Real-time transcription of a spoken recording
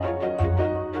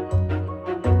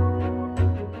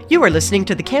You are listening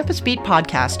to the Campus Beat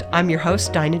podcast. I'm your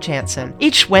host, Dinah Jansen.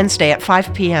 Each Wednesday at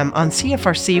 5 p.m. on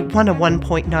CFRC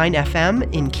 101.9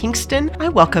 FM in Kingston, I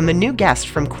welcome a new guest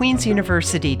from Queen's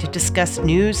University to discuss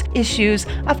news, issues,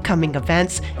 upcoming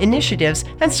events, initiatives,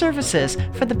 and services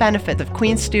for the benefit of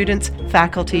Queen's students,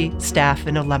 faculty, staff,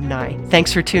 and alumni.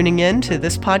 Thanks for tuning in to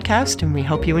this podcast, and we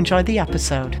hope you enjoy the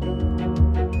episode.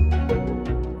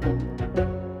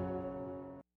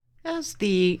 As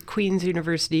the Queen's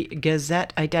University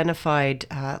Gazette identified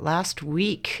last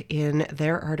week in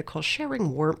their article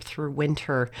Sharing Warmth Through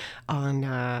Winter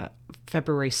on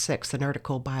February 6th, an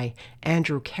article by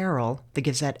Andrew Carroll, the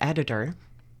Gazette editor,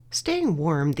 staying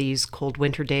warm these cold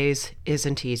winter days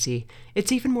isn't easy.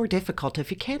 It's even more difficult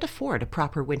if you can't afford a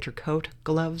proper winter coat,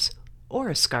 gloves, or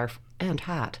a scarf and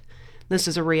hat. This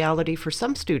is a reality for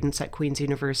some students at Queen's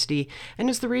University and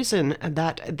is the reason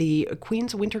that the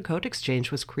Queen's Winter Coat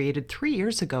Exchange was created 3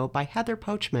 years ago by Heather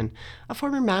Poachman, a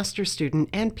former master's student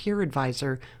and peer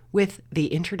advisor with the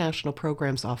International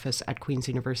Programs Office at Queen's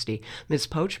University. Ms.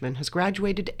 Poachman has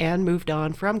graduated and moved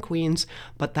on from Queen's,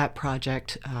 but that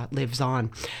project lives on.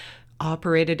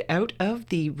 Operated out of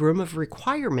the Room of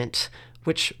Requirement,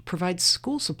 which provides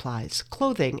school supplies,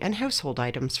 clothing, and household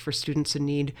items for students in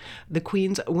need. The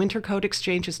Queen's Winter Coat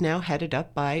Exchange is now headed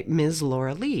up by Ms.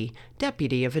 Laura Lee,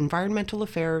 Deputy of Environmental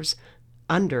Affairs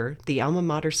under the Alma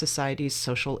Mater Society's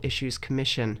Social Issues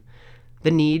Commission.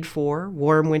 The need for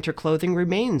warm winter clothing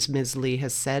remains, Ms. Lee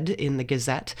has said in the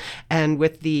Gazette, and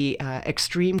with the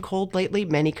extreme cold lately,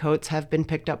 many coats have been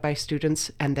picked up by students,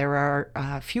 and there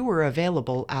are fewer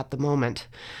available at the moment.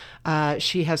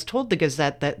 She has told the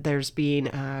Gazette that there's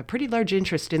been pretty large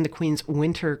interest in the Queen's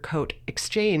Winter Coat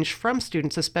Exchange from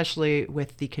students, especially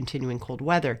with the continuing cold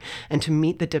weather. And to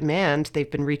meet the demand, they've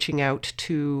been reaching out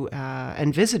to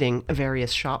and visiting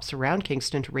various shops around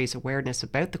Kingston to raise awareness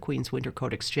about the Queen's Winter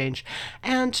Coat Exchange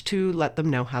and to let them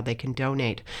know how they can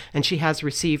donate. And she has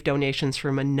received donations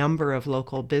from a number of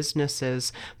local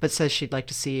businesses, but says she'd like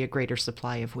to see a greater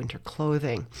supply of winter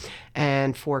clothing.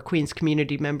 And for Queen's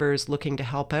community members looking to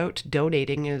help out,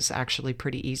 donating is actually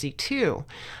pretty easy too.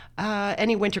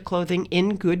 Any winter clothing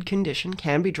in good condition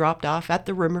can be dropped off at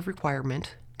the Room of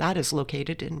Requirement. That is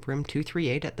located in room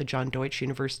 238 at the John Deutsch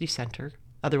University Center,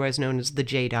 otherwise known as the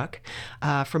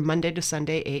JDUC, from Monday to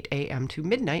Sunday, 8 a.m. to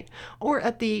midnight, or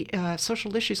at the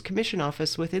Social Issues Commission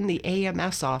office within the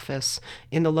AMS office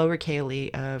in the Lower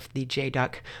Cayley of the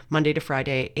JDUC, Monday to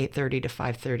Friday, 8:30 to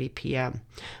 5:30 p.m.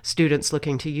 Students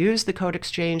looking to use the Coat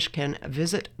Exchange can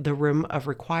visit the Room of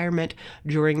Requirement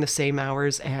during the same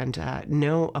hours, and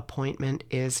no appointment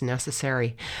is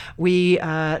necessary. We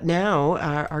now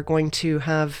are going to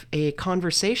have a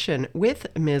conversation with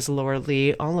Ms. Laura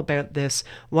Lee all about this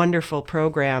wonderful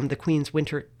program, the Queen's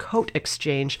Winter Coat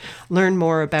Exchange. Learn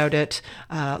more about it,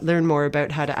 learn more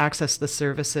about how to access the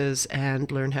services,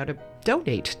 and learn how to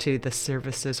donate to the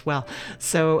service as well.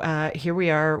 So here we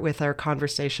are with our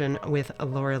conversation with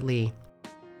Laura Lee.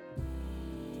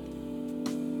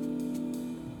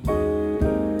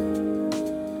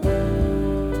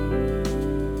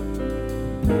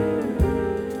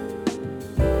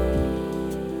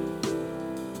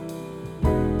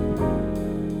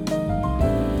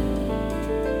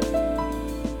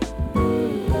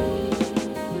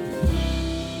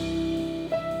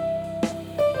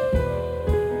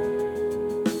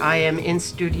 I am in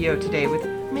studio today with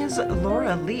Ms.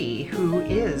 Laura Lee, who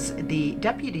is the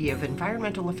Deputy of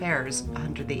Environmental Affairs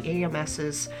under the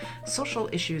AMS's Social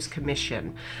Issues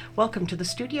Commission. Welcome to the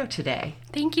studio today.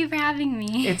 Thank you for having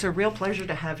me. It's a real pleasure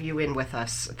to have you in with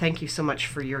us. Thank you so much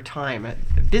for your time. A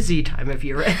busy time of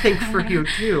year, I think, for you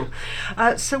too.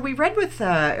 So we read with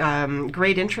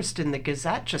great interest in the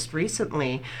Gazette just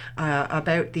recently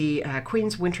about the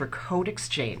Queen's Winter Coat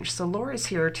Exchange. So Laura's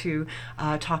here to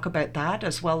talk about that,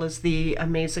 as well as the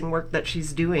amazing work that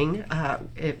she's doing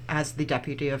as the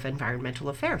Deputy of Environmental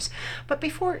Affairs. But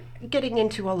before getting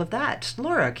into all of that,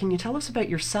 Laura, can you tell us about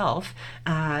yourself,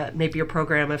 maybe your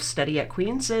program of study at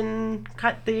Queen's, and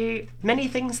the many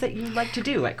things that you like to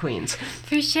do at Queen's?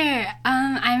 For sure.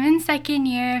 I'm in second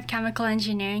year of chemical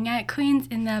engineering at Queen's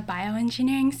in the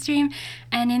bioengineering stream,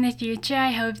 and in the future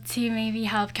I hope to maybe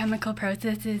help chemical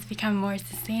processes become more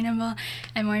sustainable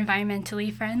and more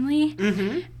environmentally friendly.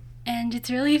 Mm-hmm. And it's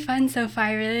really fun so far.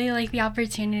 I really like the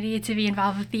opportunity to be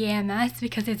involved with the AMS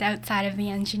because it's outside of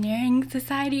the engineering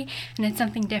society and it's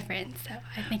something different. So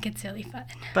I think it's really fun.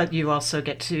 But you also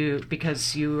get to,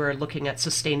 because you are looking at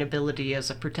sustainability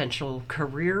as a potential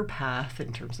career path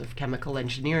in terms of chemical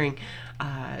engineering,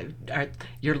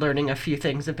 you're learning a few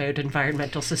things about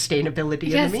environmental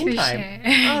sustainability in the meantime. For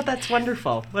sure. Oh, that's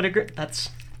wonderful. What a great, that's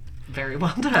Very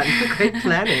well done. Great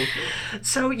planning.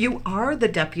 So you are the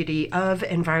Deputy of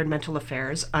Environmental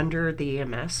Affairs under the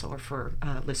EMS, or for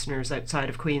listeners outside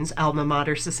of Queen's, Alma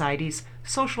Mater Society's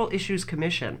Social Issues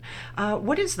Commission.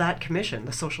 What is that commission,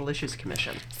 the Social Issues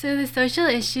Commission? So the Social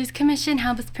Issues Commission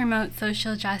helps promote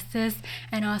social justice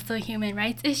and also human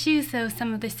rights issues. So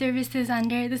some of the services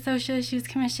under the Social Issues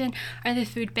Commission are the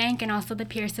food bank and also the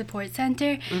peer support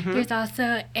center. There's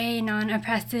also a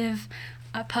non-oppressive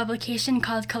publication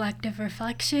called Collective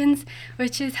Reflections,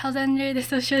 which is held under the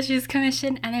Social Issues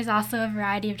Commission, and there's also a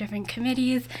variety of different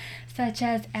committees, such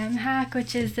as MHAC,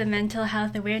 which is the Mental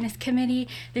Health Awareness Committee,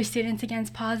 there's Students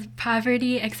Against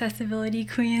Poverty, Accessibility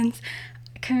Queens,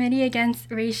 Committee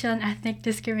Against Racial and Ethnic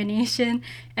Discrimination,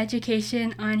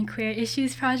 Education on Queer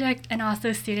Issues Project, and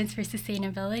also Students for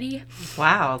Sustainability.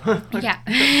 Wow. Yeah.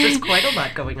 There's quite a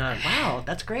lot going on. Wow,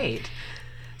 that's great.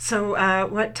 So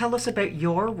tell us about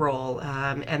your role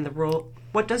and the role.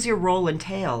 What does your role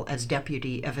entail as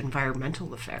Deputy of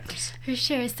Environmental Affairs? For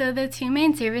sure. So the two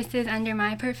main services under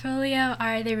my portfolio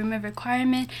are the Room of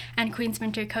Requirement and Queen's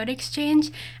Winter Code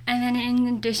Exchange. And then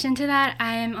in addition to that,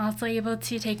 I am also able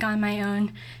to take on my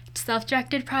own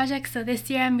self-directed projects. So this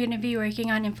year I'm going to be working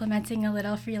on implementing a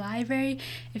little free library.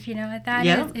 If you know what that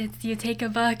is, it's you take a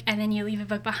book and then you leave a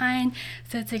book behind.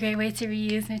 So it's a great way to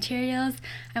reuse materials.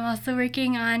 I'm also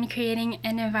working on creating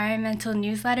an environmental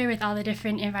newsletter with all the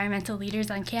different environmental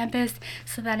leaders on campus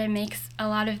so that it makes a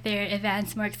lot of their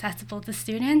events more accessible to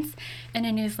students in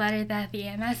a newsletter that the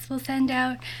EMS will send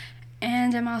out.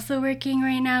 And I'm also working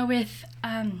right now with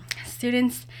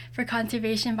students for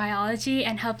conservation biology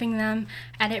and helping them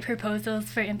edit proposals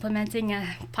for implementing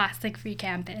a plastic-free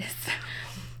campus.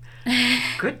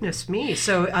 Goodness me.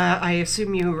 So I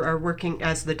assume you are working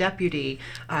as the deputy.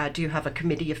 Do you have a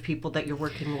committee of people that you're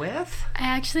working with? I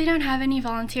actually don't have any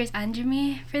volunteers under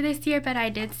me for this year, but I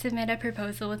did submit a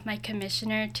proposal with my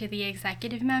commissioner to the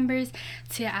executive members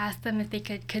to ask them if they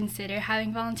could consider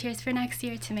having volunteers for next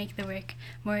year to make the work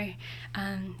more,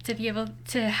 to be able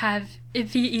to have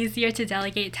it be easier to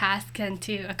delegate tasks and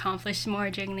to accomplish more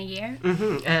during the year.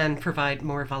 And provide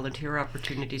more volunteer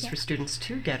opportunities for students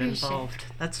to get involved.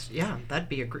 Sure. That'd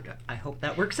be I hope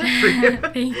that works out for you.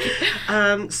 Thank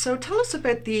you. So tell us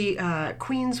about the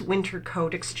Queen's Winter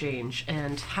Code Exchange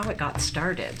and how it got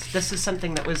started. This is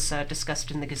something that was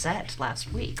discussed in the Gazette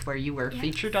last week, where you were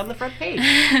featured on the front page.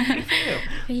 Good for you.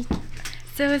 Thank you.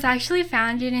 So it was actually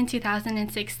founded in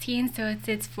 2016, so it's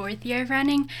its fourth year of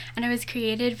running, and it was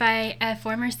created by a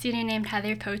former student named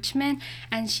Heather Poachman,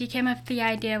 and she came up with the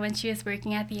idea when she was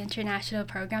working at the International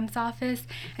Programs Office,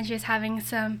 and she was having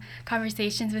some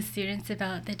conversations with students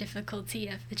about the difficulty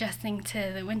of adjusting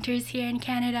to the winters here in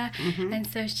Canada, and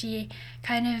so she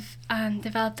kind of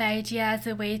developed the idea as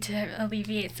a way to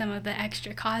alleviate some of the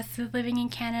extra costs of living in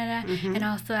Canada, and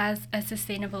also as a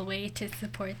sustainable way to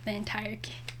support the entire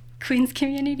Queen's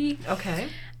community. Okay.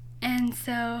 And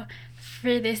so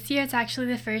for this year, it's actually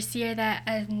the first year that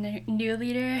a new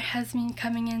leader has been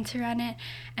coming in to run it.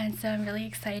 And so I'm really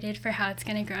excited for how it's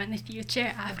going to grow in the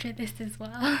future after this as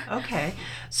well. Okay.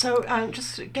 So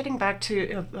just getting back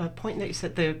to a point that you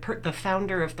said, the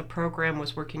founder of the program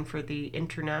was working for the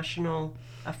International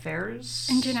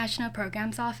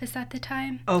Programs Office at the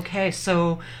time. Okay,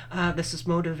 so this is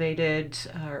motivated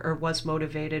or was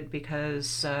motivated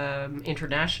because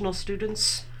international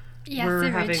students were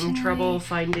having trouble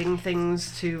finding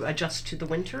things to adjust to the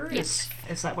winter? Yes.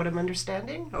 Is that what I'm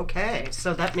understanding? Okay,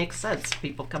 so that makes sense.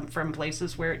 People come from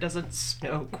places where it doesn't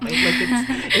snow quite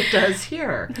like it does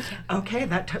here. Yeah. Okay,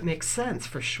 that makes sense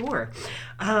for sure.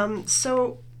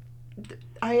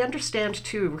 I understand,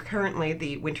 too, currently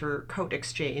the Winter Coat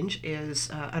Exchange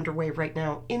is underway right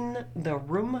now in the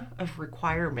Room of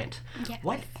Requirement. Yes.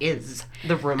 What is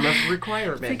the Room of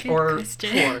Requirement? That's a good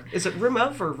question. Is it Room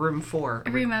of or Room for?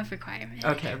 Room of Requirement.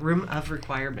 Okay, Room of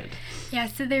Requirement. Yeah,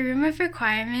 so the Room of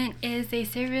Requirement is a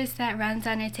service that runs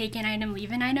on a take an item,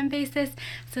 leave an item basis.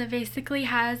 So it basically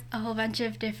has a whole bunch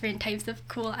of different types of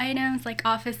cool items like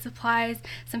office supplies,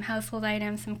 some household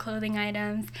items, some clothing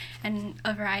items, and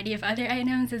a variety of other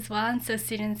items as well. And so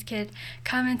students could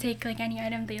come and take like any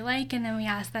item they like, and then we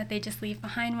ask that they just leave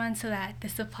behind one so that the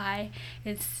supply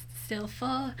is still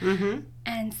full.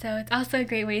 And so it's also a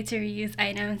great way to reuse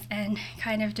items and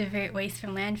kind of divert waste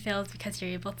from landfills because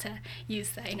you're able to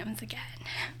use the items again.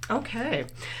 Okay.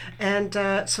 And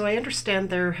so I understand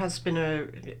there has been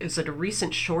is it a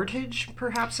recent shortage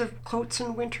perhaps of coats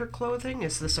and winter clothing?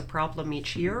 Is this a problem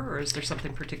each year, or is there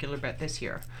something particular about this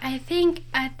year? I think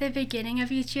at the beginning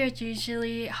of each year, it's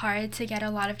usually hard to get a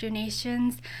lot of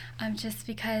donations just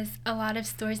because a lot of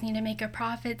stores need to make a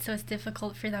profit, so it's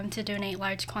difficult for them to donate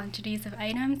large quantities of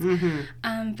items.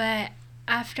 But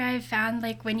after I found,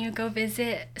 like, when you go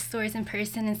visit stores in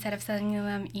person instead of sending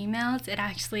them emails, it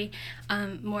actually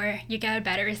you get a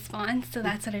better response. So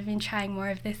that's what I've been trying more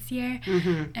of this year.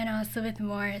 And also with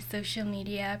more social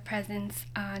media presence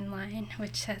online,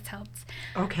 which has helped.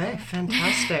 Okay,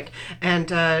 fantastic.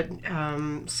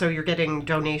 And so you're getting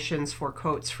donations for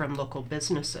coats from local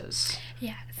businesses.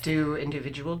 Yes. Do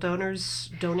individual donors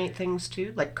donate things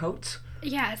too, like coats?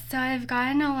 Yeah, so I've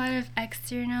gotten a lot of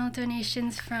external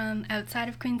donations from outside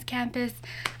of Queen's campus,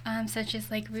 such as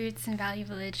like Roots and Value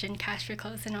Village and Cash for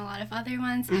Clothes and a lot of other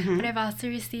ones. But I've also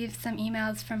received some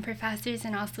emails from professors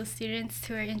and also students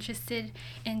who are interested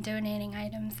in donating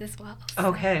items as well.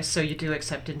 Okay, so you do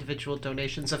accept individual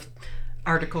donations of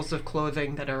articles of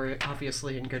clothing that are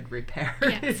obviously in good repair.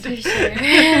 Yes, for sure.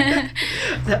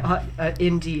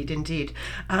 Indeed.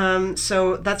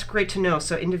 So that's great to know.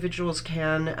 So individuals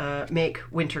can make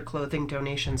winter clothing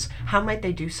donations. How might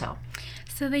they do so?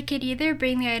 So they could either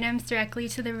bring the items directly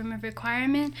to the Room of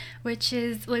Requirement, which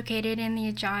is located in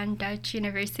the John Dutch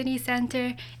University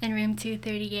Center in room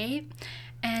 238.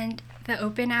 And the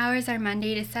open hours are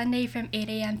Monday to Sunday from 8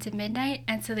 a.m. to midnight,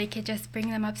 and so they could just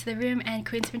bring them up to the room, and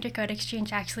Queen's Winter Coat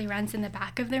Exchange actually runs in the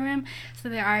back of the room, so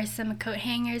there are some coat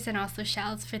hangers and also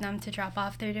shelves for them to drop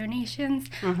off their donations.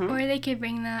 Or they could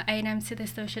bring the items to the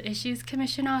Social Issues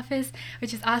Commission office,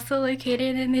 which is also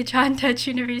located in the John Dutch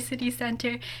University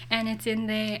Center, and it's in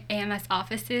the AMS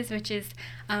offices, which is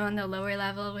on the lower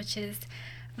level, which is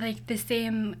like the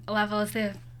same level as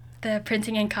the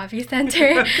Printing and Copy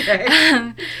Center.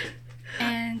 Okay.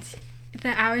 And the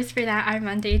hours for that are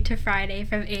Monday to Friday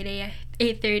from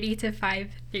 8:30 to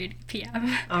 5:30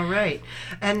 p.m. All right.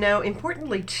 And now,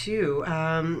 importantly, too,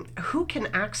 who can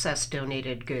access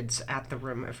donated goods at the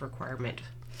Room of Requirement?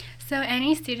 So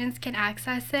any students can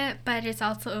access it, but it's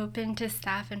also open to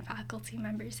staff and faculty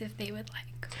members if they would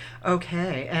like.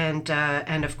 Okay. And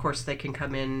of course, they can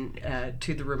come in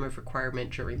to the Room of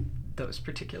Requirement during those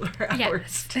particular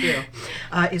hours, too.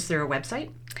 Is there a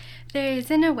website? There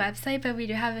isn't a website, but we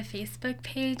do have a Facebook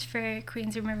page for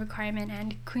Queen's Room of Requirement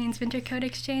and Queen's Winter Coat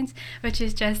Exchange, which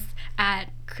is just at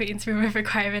Queen's Room of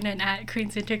Requirement and at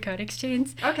Queen's Winter Coat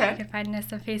Exchange. Okay. You can find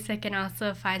us on Facebook and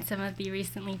also find some of the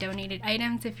recently donated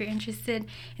items if you're interested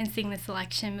in seeing the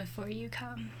selection before you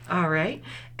come. All right.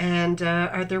 And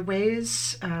are there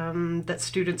ways that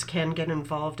students can get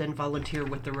involved and volunteer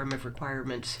with the Room of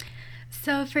Requirement?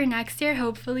 So for next year,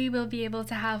 hopefully we'll be able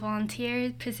to have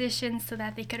volunteer positions so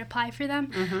that they could apply for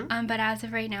them. But as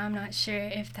of right now, I'm not sure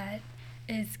if that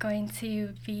is going to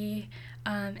be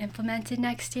implemented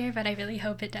next year, but I really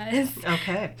hope it does.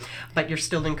 Okay. But you're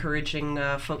still encouraging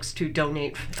folks to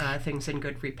donate things in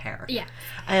good repair. Yeah.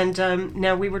 And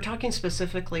now we were talking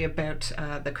specifically about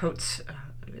the coats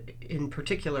in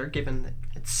particular, given that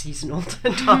it's seasonal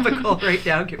and topical right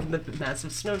now, given the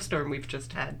massive snowstorm we've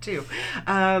just had too.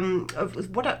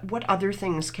 What other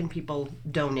things can people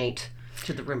donate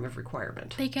to the Room of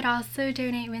Requirement? They could also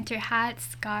donate winter hats,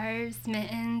 scarves,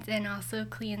 mittens, and also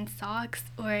clean socks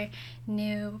or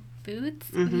new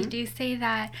boots. We do say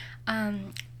that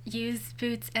used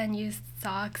boots and used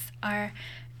socks are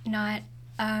not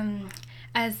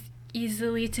as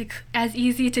easy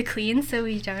to clean, so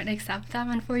we don't accept them,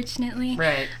 unfortunately.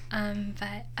 Right.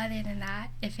 But other than that,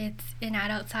 if it's in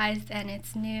adult size and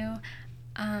it's new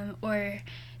or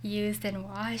used and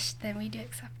washed, then we do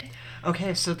accept it.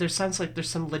 Okay, so there sounds like there's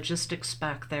some logistics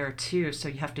back there too, so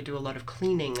you have to do a lot of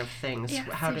cleaning of things. Yeah,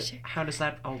 how does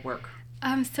that all work?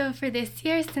 So for this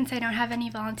year, since I don't have any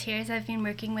volunteers, I've been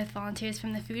working with volunteers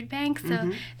from the food bank.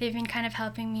 So they've been kind of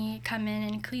helping me come in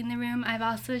and clean the room. I've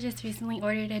also just recently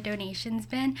ordered a donations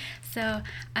bin. So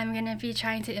I'm going to be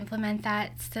trying to implement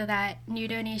that so that new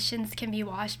donations can be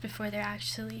washed before they're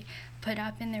actually put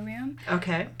up in the room.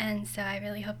 Okay. And so I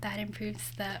really hope that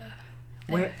improves the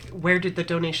Where did the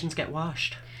donations get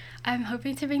washed? I'm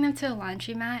hoping to bring them to a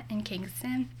laundromat in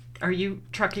Kingston. Are you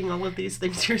trucking all of these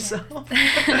things yourself?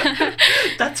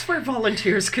 That's where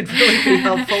volunteers could really be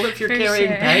helpful if you're For carrying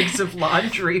sure. bags of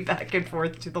laundry back and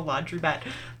forth to the laundromat.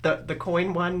 The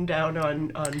coin one down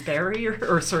on Barry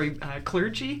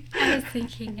Clergy. I was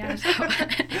thinking, yeah.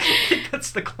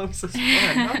 That's the closest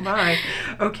one. Oh my.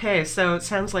 Okay, so it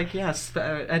sounds like, yes,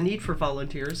 a need for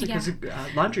volunteers because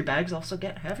laundry bags also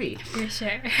get heavy. For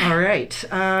sure. All right.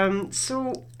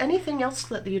 So anything else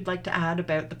that you'd like to add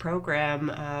about the program,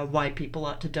 why people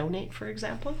ought to donate, for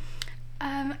example?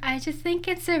 I just think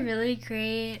it's a really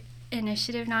great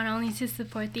initiative, not only to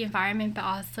support the environment, but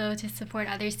also to support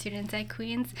other students at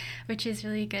Queen's, which is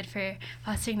really good for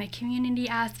fostering the community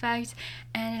aspect.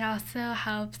 And it also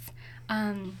helps,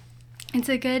 it's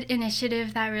a good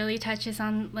initiative that really touches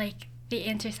on like the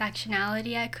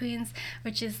intersectionality at Queen's,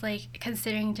 which is like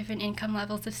considering different income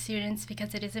levels of students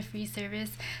because it is a free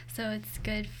service. So it's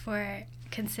good for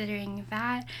considering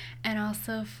that, and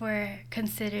also for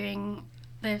considering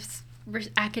the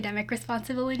academic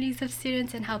responsibilities of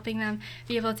students and helping them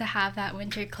be able to have that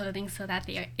winter clothing so that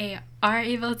they are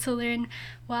able to learn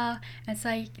well. And so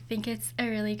I think it's a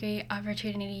really great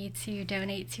opportunity to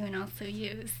donate to and also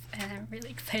use, and I'm really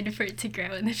excited for it to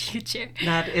grow in the future.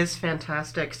 That is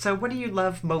fantastic. So what do you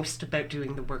love most about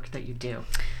doing the work that you do?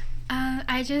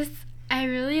 I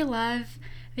really love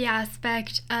the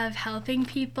aspect of helping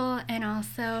people and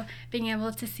also being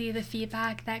able to see the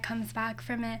feedback that comes back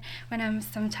from it when I'm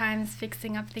sometimes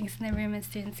fixing up things in the room and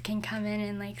students can come in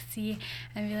and like see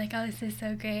and be like, oh, this is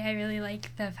so great. I really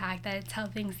like the fact that it's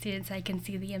helping students. I can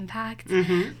see the impact.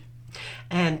 Mm-hmm.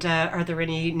 And are there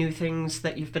any new things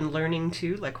that you've been learning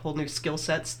too, like whole new skill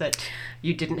sets that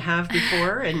you didn't have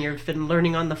before and you've been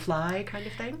learning on the fly kind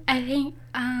of thing? I think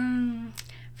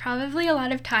probably a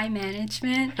lot of time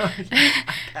management. Oh,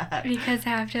 yeah. Because I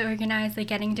have to organize like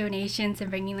getting donations and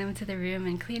bringing them to the room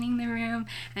and cleaning the room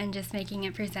and just making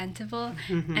it presentable.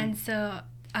 Mm-hmm. And so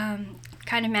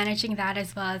kind of managing that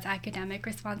as well as academic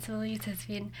responsibilities has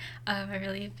been a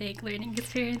really big learning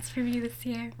experience for me this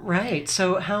year. Right.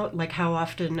 So how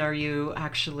often are you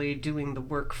actually doing the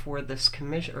work for this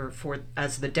commission, or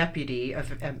as the deputy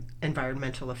of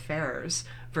environmental affairs,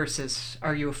 versus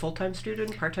are you a full-time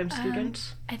student, part-time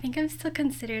student? I think I'm still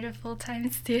considered a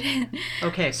full-time student.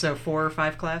 Okay, so 4 or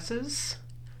 5 classes?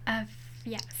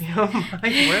 Yes. Oh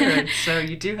my word. So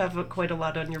you do have quite a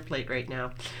lot on your plate right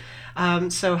now.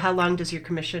 So how long does your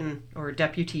commission, or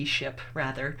deputyship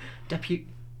rather,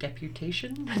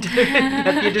 deputation?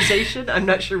 Deputization? I'm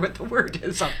not sure what the word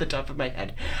is off the top of my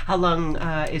head. How long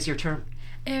is your term?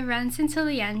 It runs until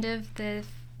the end of the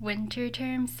winter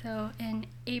term, so in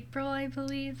April, I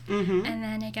believe, Mm-hmm. and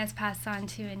then it gets passed on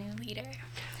to a new leader.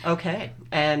 Okay.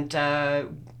 And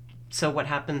so what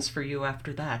happens for you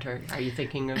after that? Are you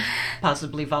thinking of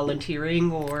possibly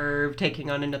volunteering or taking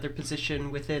on another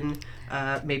position within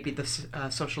maybe the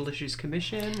Social Issues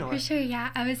Commission? Or? For sure, yeah.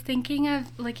 I was thinking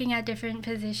of looking at different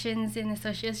positions in the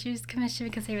Social Issues Commission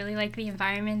because I really like the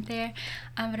environment there.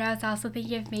 But I was also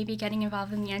thinking of maybe getting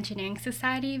involved in the Engineering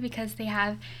Society because they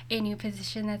have a new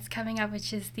position that's coming up,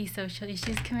 which is the Social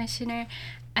Issues Commissioner.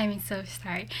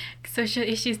 Social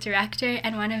Issues Director,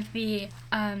 and one of the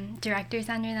directors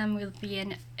under them will be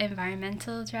an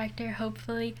environmental director,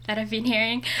 hopefully, that I've been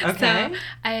hearing. Okay. So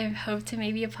I hope to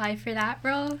maybe apply for that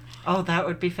role. Oh, that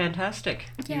would be fantastic.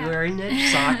 Yeah. You are in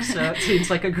knit socks, so it seems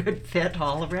like a good fit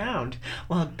all around.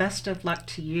 Well, best of luck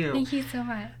to you. Thank you so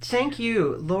much. Thank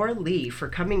you, Laura Lee, for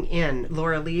coming in.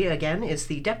 Laura Lee, again, is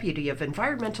the Deputy of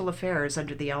Environmental Affairs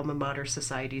under the Alma Mater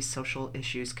Society's Social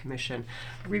Issues Commission.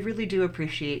 We really do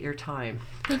appreciate your time.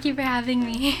 Thank you for having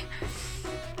me.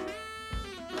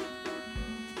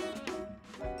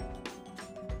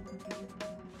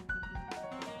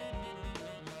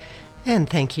 And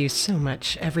thank you so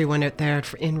much, everyone out there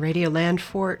in Radioland,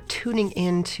 for tuning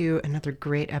in to another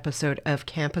great episode of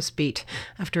Campus Beat.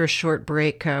 After a short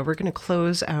break, we're going to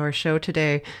close our show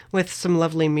today with some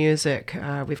lovely music.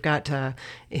 We've got,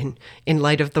 in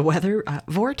light of the weather,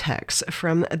 Vortex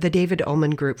from the David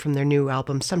Ullman Group from their new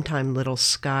album, Sometime Little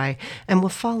Sky. And we'll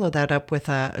follow that up with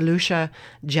Lucia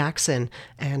Jackson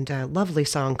and a lovely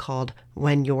song called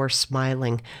When You're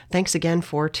Smiling. Thanks again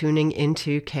for tuning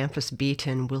into Campus Beat,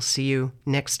 and we'll see you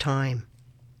next time.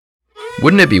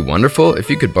 Wouldn't it be wonderful if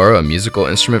you could borrow a musical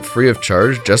instrument free of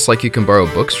charge, just like you can borrow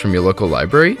books from your local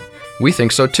library? We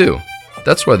think so too.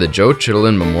 That's why the Joe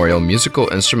Chittenden Memorial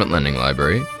Musical Instrument Lending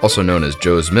Library, also known as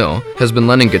Joe's Mill, has been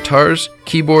lending guitars,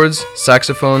 keyboards,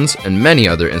 saxophones, and many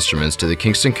other instruments to the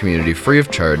Kingston community free of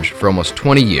charge for almost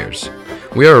 20 years.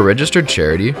 We are a registered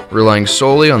charity, relying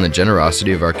solely on the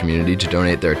generosity of our community to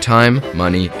donate their time,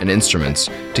 money, and instruments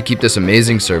to keep this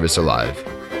amazing service alive.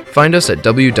 Find us at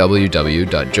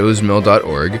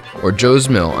www.joesmill.org or Joe's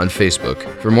Mill on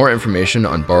Facebook for more information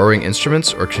on borrowing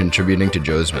instruments or contributing to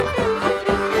Joe's Mill.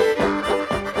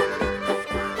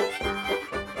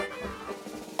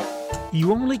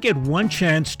 You only get one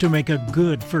chance to make a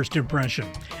good first impression,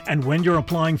 and when you're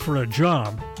applying for a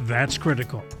job, that's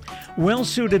critical. Well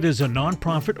Suited is a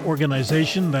nonprofit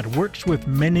organization that works with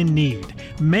men in need,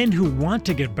 men who want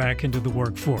to get back into the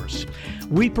workforce.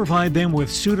 We provide them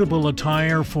with suitable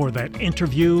attire for that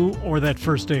interview or that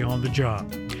first day on the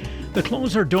job. The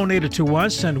clothes are donated to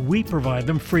us and we provide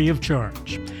them free of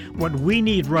charge. What we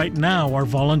need right now are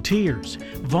volunteers.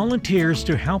 Volunteers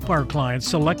to help our clients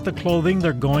select the clothing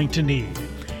they're going to need.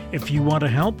 If you want to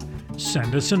help,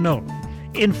 send us a note.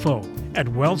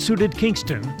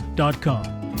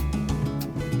 info@wellsuitedkingston.com.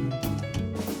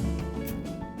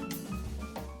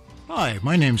 Hi,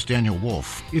 my name's Daniel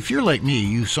Wolf. If you're like me,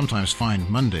 you sometimes find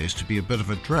Mondays to be a bit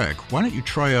of a drag. Why don't you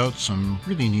try out some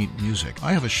really neat music?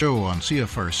 I have a show on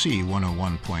CFRC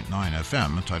 101.9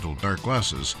 FM entitled Dark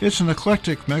Glasses. It's an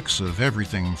eclectic mix of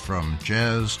everything from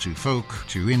jazz to folk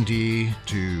to indie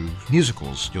to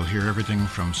musicals. You'll hear everything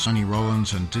from Sonny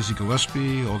Rollins and Dizzy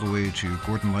Gillespie all the way to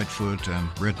Gordon Lightfoot and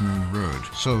Red Moon Road.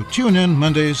 So tune in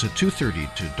Mondays at 2:30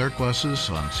 to Dark Glasses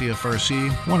on CFRC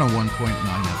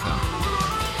 101.9 FM.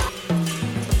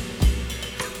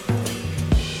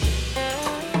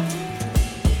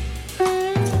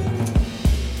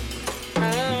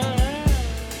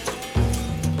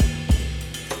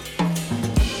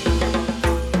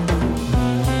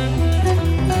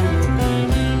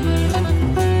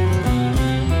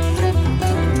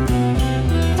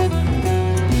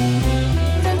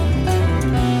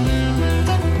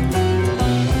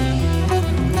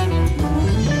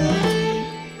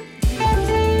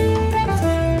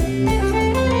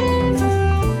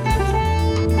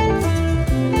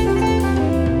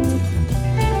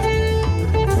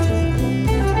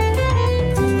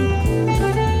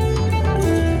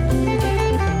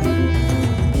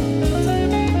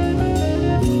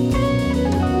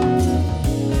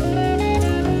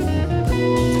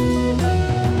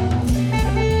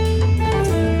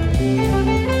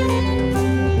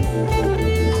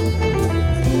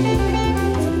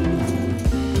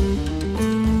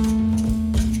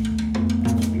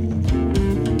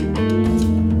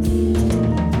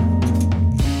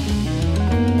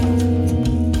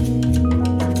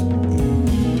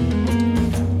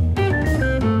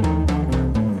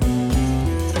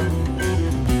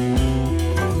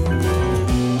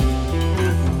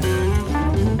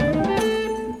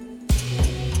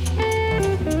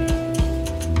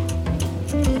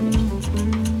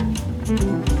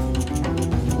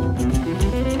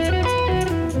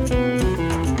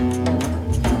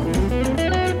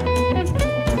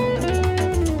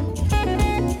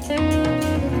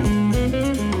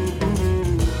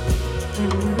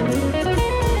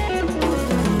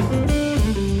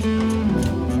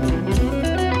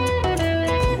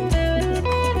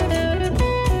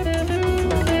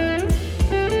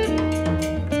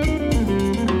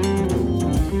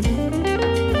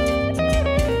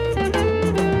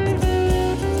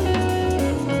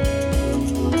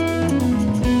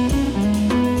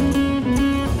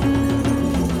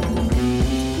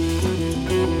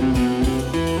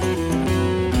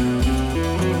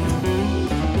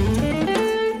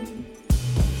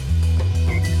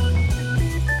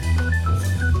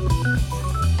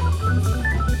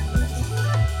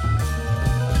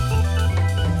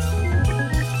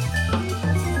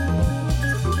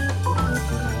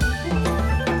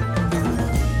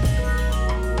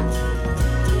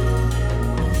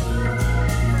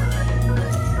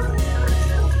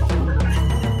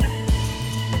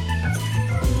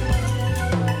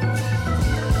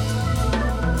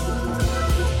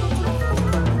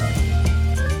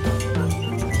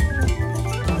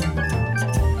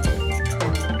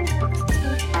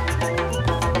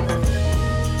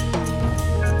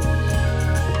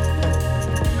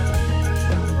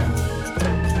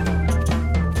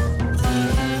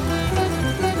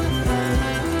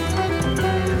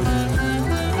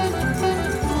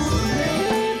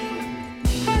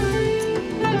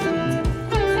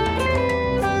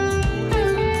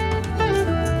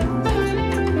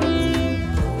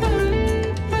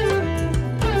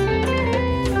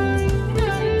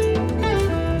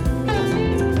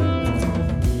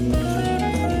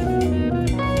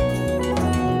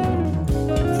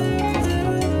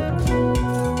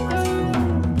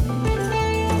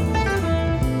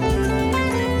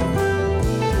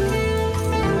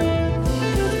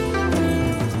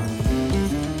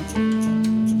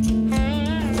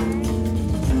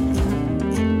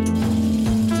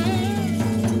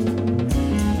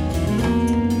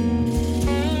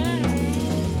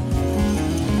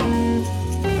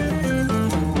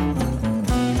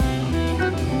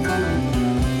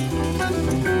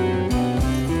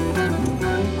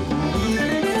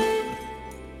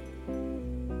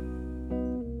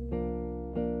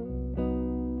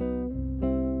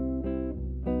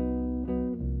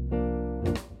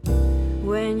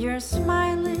 When you're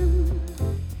smiling,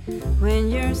 when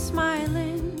you're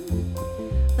smiling,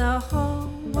 the whole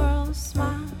world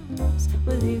smiles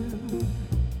with you.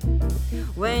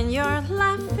 When you're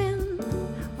laughing,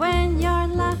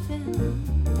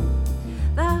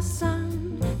 the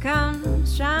sun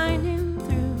comes shining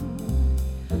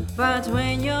through. But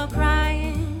when you're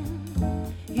crying,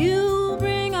 you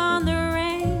bring on the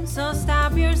rain. So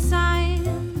stop your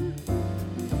sighing,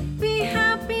 be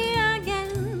happy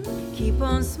again, keep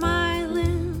on smiling.